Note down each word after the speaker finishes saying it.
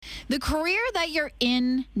The career that you're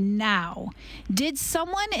in now, did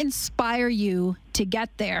someone inspire you to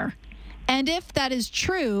get there? And if that is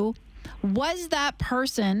true, was that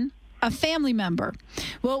person a family member?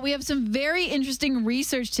 Well, we have some very interesting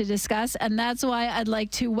research to discuss, and that's why I'd like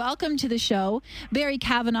to welcome to the show Barry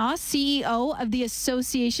Kavanagh, CEO of the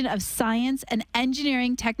Association of Science and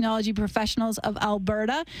Engineering Technology Professionals of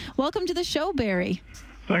Alberta. Welcome to the show, Barry.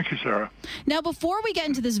 Thank you, Sarah. Now, before we get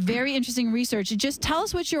into this very interesting research, just tell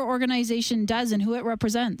us what your organization does and who it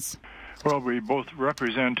represents. Well, we both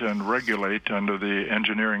represent and regulate under the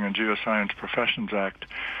Engineering and Geoscience Professions Act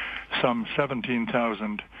some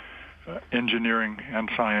 17,000 engineering and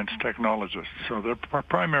science technologists. So they're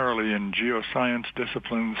primarily in geoscience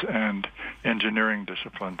disciplines and engineering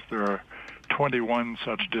disciplines. There are 21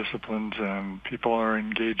 such disciplines, and people are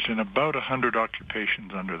engaged in about 100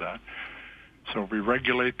 occupations under that. So we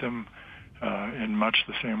regulate them in much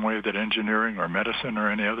the same way that engineering or medicine or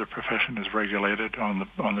any other profession is regulated on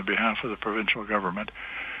the behalf of the provincial government.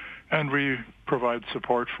 And we provide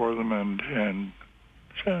support for them and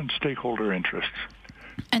stakeholder interests.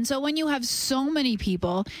 And so when you have so many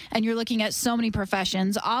people and you're looking at so many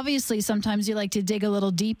professions, obviously sometimes you like to dig a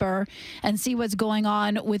little deeper and see what's going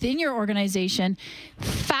on within your organization.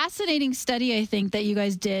 Fascinating study, I think, that you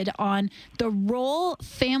guys did on the role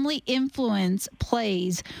family influence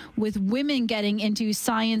plays with women getting into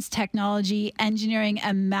science, technology, engineering,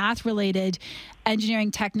 and math-related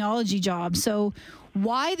engineering technology jobs. So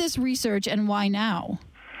why this research and why now?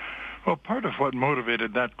 Well, part of what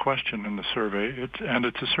motivated that question in the survey, it's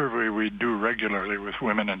a survey we do regularly with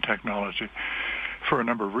women in technology for a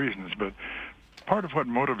number of reasons, but part of what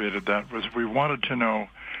motivated that was we wanted to know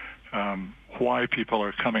why people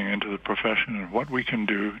are coming into the profession and what we can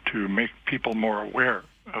do to make people more aware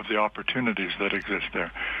of the opportunities that exist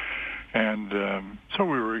there. And so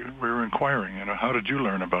we were inquiring, how did you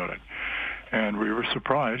learn about it? And we were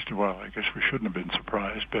surprised. Well, I guess we shouldn't have been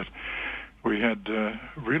surprised, but we had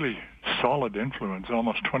really solid influence.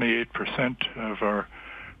 Almost 28% of our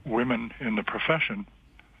women in the profession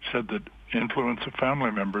said that influence of family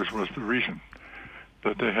members was the reason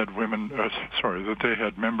that they had that they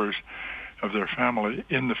had members of their family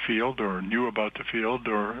in the field or knew about the field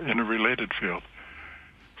or in a related field.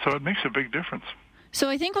 So it makes a big difference. So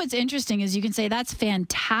I think what's interesting is you can say that's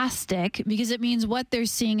fantastic because it means what they're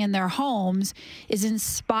seeing in their homes is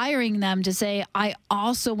inspiring them to say, I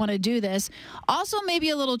also want to do this. Also maybe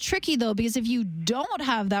a little tricky, though, because if you don't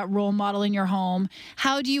have that role model in your home,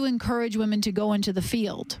 how do you encourage women to go into the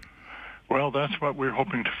field? Well, that's what we're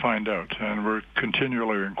hoping to find out, and we're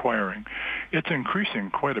continually inquiring. It's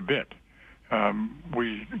increasing quite a bit.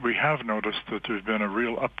 We have noticed that there's been a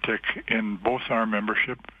real uptick in both our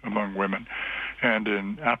membership among women and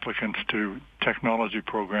in applicants to technology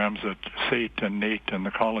programs at SAIT and NAIT and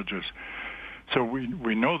the colleges. So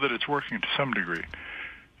we know that it's working to some degree.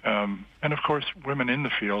 And of course, women in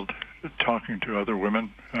the field talking to other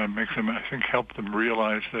women makes them, I think, help them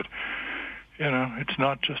realize that it's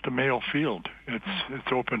not just a male field.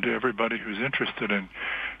 It's open to everybody who's interested in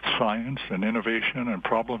science and innovation and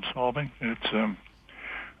problem solving.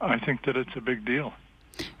 I think that it's a big deal.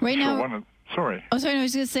 Right now, I was going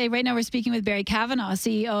to say, right now we're speaking with Barry Kavanagh,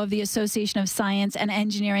 CEO of the Association of Science and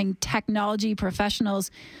Engineering Technology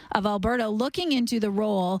Professionals of Alberta, looking into the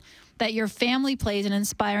role that your family plays in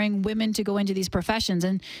inspiring women to go into these professions.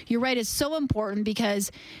 And you're right, it's so important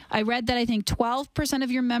because I read that I think 12%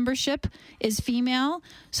 of your membership is female.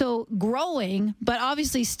 So growing, but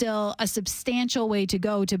obviously still a substantial way to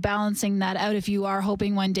go to balancing that out if you are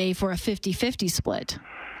hoping one day for a 50-50 split.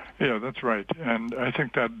 Yeah, that's right. And I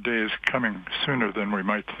think that day is coming sooner than we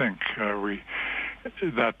might think.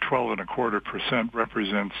 That 12.25%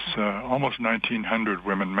 represents almost 1,900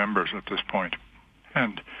 women members at this point.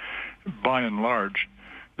 And by and large,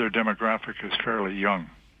 their demographic is fairly young.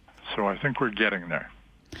 So I think we're getting there.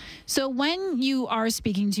 So when you are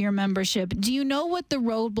speaking to your membership, do you know what the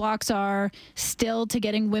roadblocks are still to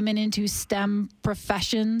getting women into STEM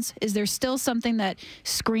professions? Is there still something that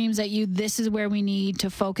screams at you, this is where we need to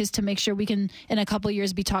focus to make sure we can, in a couple of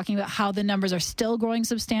years, be talking about how the numbers are still growing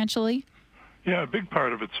substantially? Yeah, a big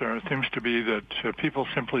part of it, Sarah, seems to be that people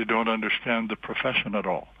simply don't understand the profession at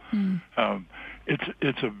all.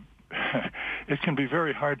 It can be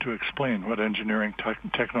very hard to explain what engineering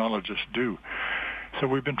technologists do. So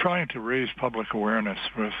we've been trying to raise public awareness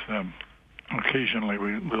with, occasionally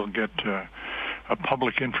we'll get a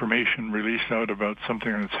public information release out about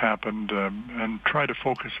something that's happened and try to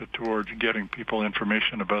focus it towards getting people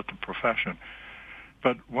information about the profession.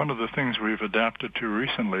 But one of the things we've adapted to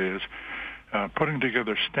recently is putting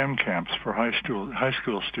together STEM camps for high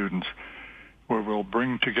school students where we'll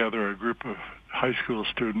bring together a group of high school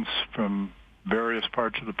students from various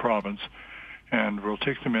parts of the province, and we'll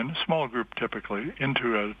take them in a small group typically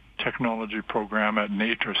into a technology program at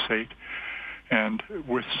NAIT or SAIT. And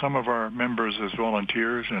with some of our members as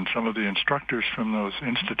volunteers and some of the instructors from those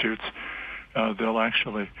institutes, they'll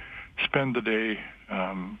actually spend the day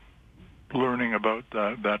learning about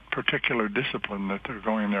that particular discipline that they're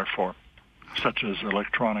going there for, such as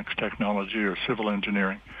electronics technology or civil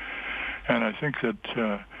engineering. And I think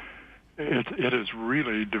that it has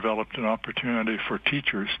really developed an opportunity for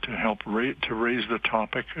teachers to help to raise the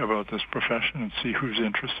topic about this profession and see who's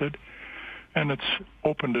interested. And it's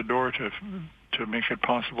opened a door to make it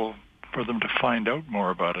possible for them to find out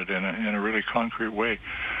more about it in a really concrete way.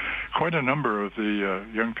 Quite a number of the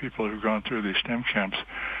young people who've gone through these STEM camps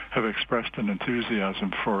have expressed an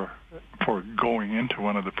enthusiasm for going into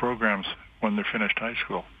one of the programs when they're finished high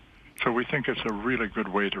school. So we think it's a really good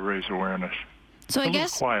way to raise awareness. So I guess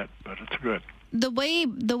it's quiet, but it's good. The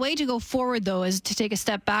way to go forward, though, is to take a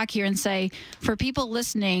step back here and say, for people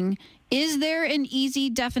listening, is there an easy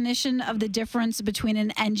definition of the difference between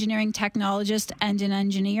an engineering technologist and an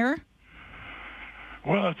engineer?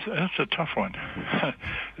 Well, that's a tough one.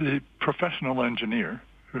 The professional engineer,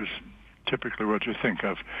 who's typically what you think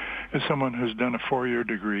of, is someone who's done a 4-year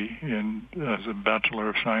degree as a Bachelor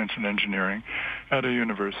of Science in Engineering at a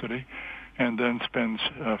university, and then spends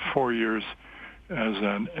 4 years as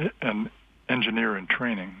an engineer in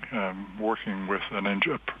training, working with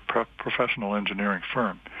a professional engineering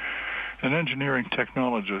firm. An engineering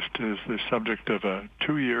technologist is the subject of a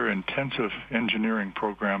 2-year intensive engineering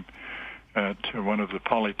program at one of the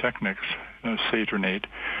polytechnics, SAIT or NAIT,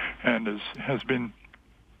 and has been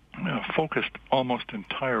focused almost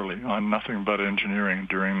entirely on nothing but engineering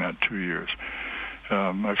during that 2 years.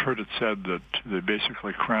 I've heard it said that they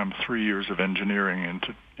basically cram 3 years of engineering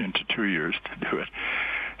into 2 years to do it.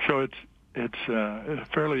 So it's a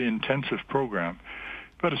fairly intensive program,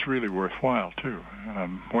 but it's really worthwhile too.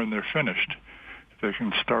 When they're finished, they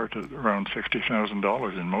can start at around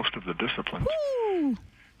 $60,000 in most of the disciplines. Woo!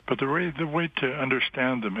 But the way to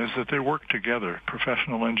understand them is that they work together,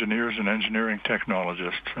 professional engineers and engineering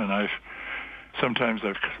technologists. And sometimes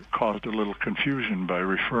I've caused a little confusion by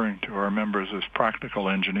referring to our members as practical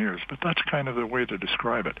engineers, but that's kind of the way to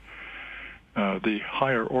describe it. The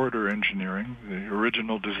higher order engineering, the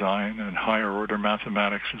original design, and higher order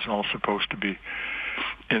mathematics is all supposed to be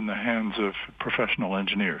in the hands of professional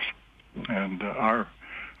engineers. And our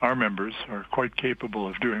members are quite capable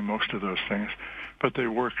of doing most of those things, but they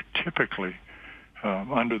work typically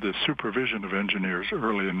under the supervision of engineers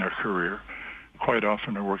early in their career. Quite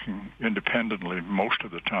often are working independently most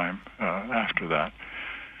of the time after that.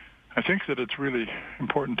 I think that it's really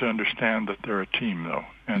important to understand that they're a team, though.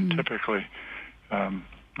 And typically, I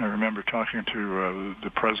remember talking to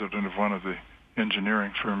the president of one of the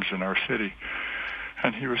engineering firms in our city,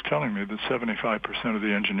 and he was telling me that 75% of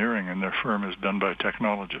the engineering in their firm is done by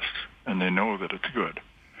technologists, and they know that it's good.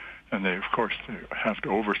 And they, of course, they have to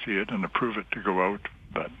oversee it and approve it to go out,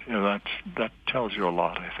 but that tells you a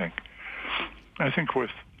lot, I think. I think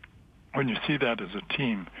when you see that as a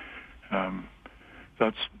team,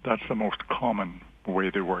 that's the most common way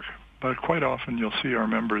they work. But quite often you'll see our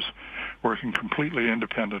members working completely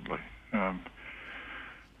independently.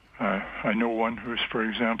 I know one who's, for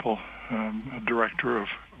example, a director of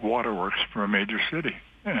waterworks for a major city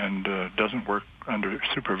and doesn't work under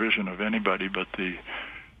supervision of anybody but the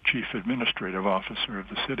chief administrative officer of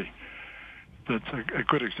the city. That's a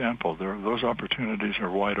good example. Those opportunities are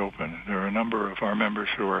wide open. There are a number of our members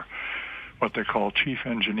who are what they call chief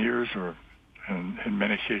engineers, or in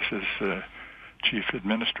many cases, chief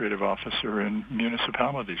administrative officer in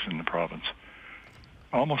municipalities in the province.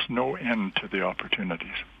 Almost no end to the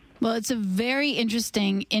opportunities. Well, it's a very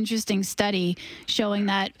interesting study showing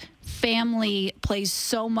that family plays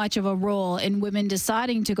so much of a role in women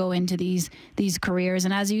deciding to go into these careers.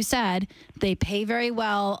 And as you said, they pay very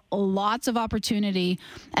well, lots of opportunity.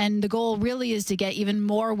 And the goal really is to get even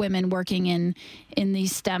more women working in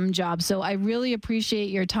these STEM jobs. So I really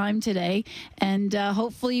appreciate your time today. And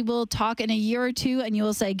hopefully we'll talk in a year or two and you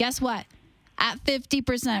will say, guess what? At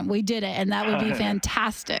 50%, we did it. And that would be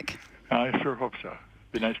fantastic. I sure hope so.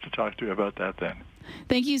 Be nice to talk to you about that then.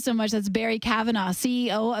 Thank you so much. That's Barry Kavanagh,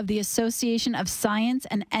 CEO of the Association of Science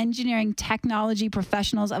and Engineering Technology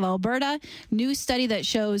Professionals of Alberta. New study that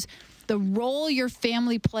shows the role your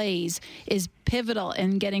family plays is pivotal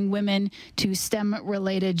in getting women to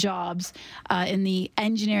STEM-related jobs in the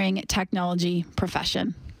engineering technology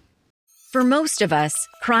profession. For most of us,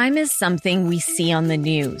 crime is something we see on the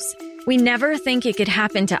news. We never think it could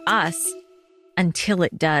happen to us until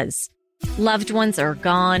it does. Loved ones are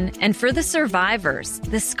gone, and for the survivors,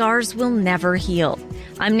 the scars will never heal.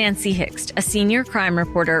 I'm Nancy Hixt, a senior crime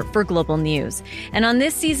reporter for Global News. And on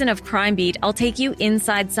this season of Crime Beat, I'll take you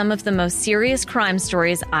inside some of the most serious crime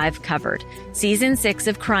stories I've covered. Season 6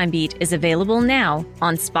 of Crime Beat is available now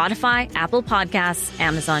on Spotify, Apple Podcasts,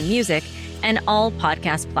 Amazon Music, and all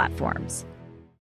podcast platforms.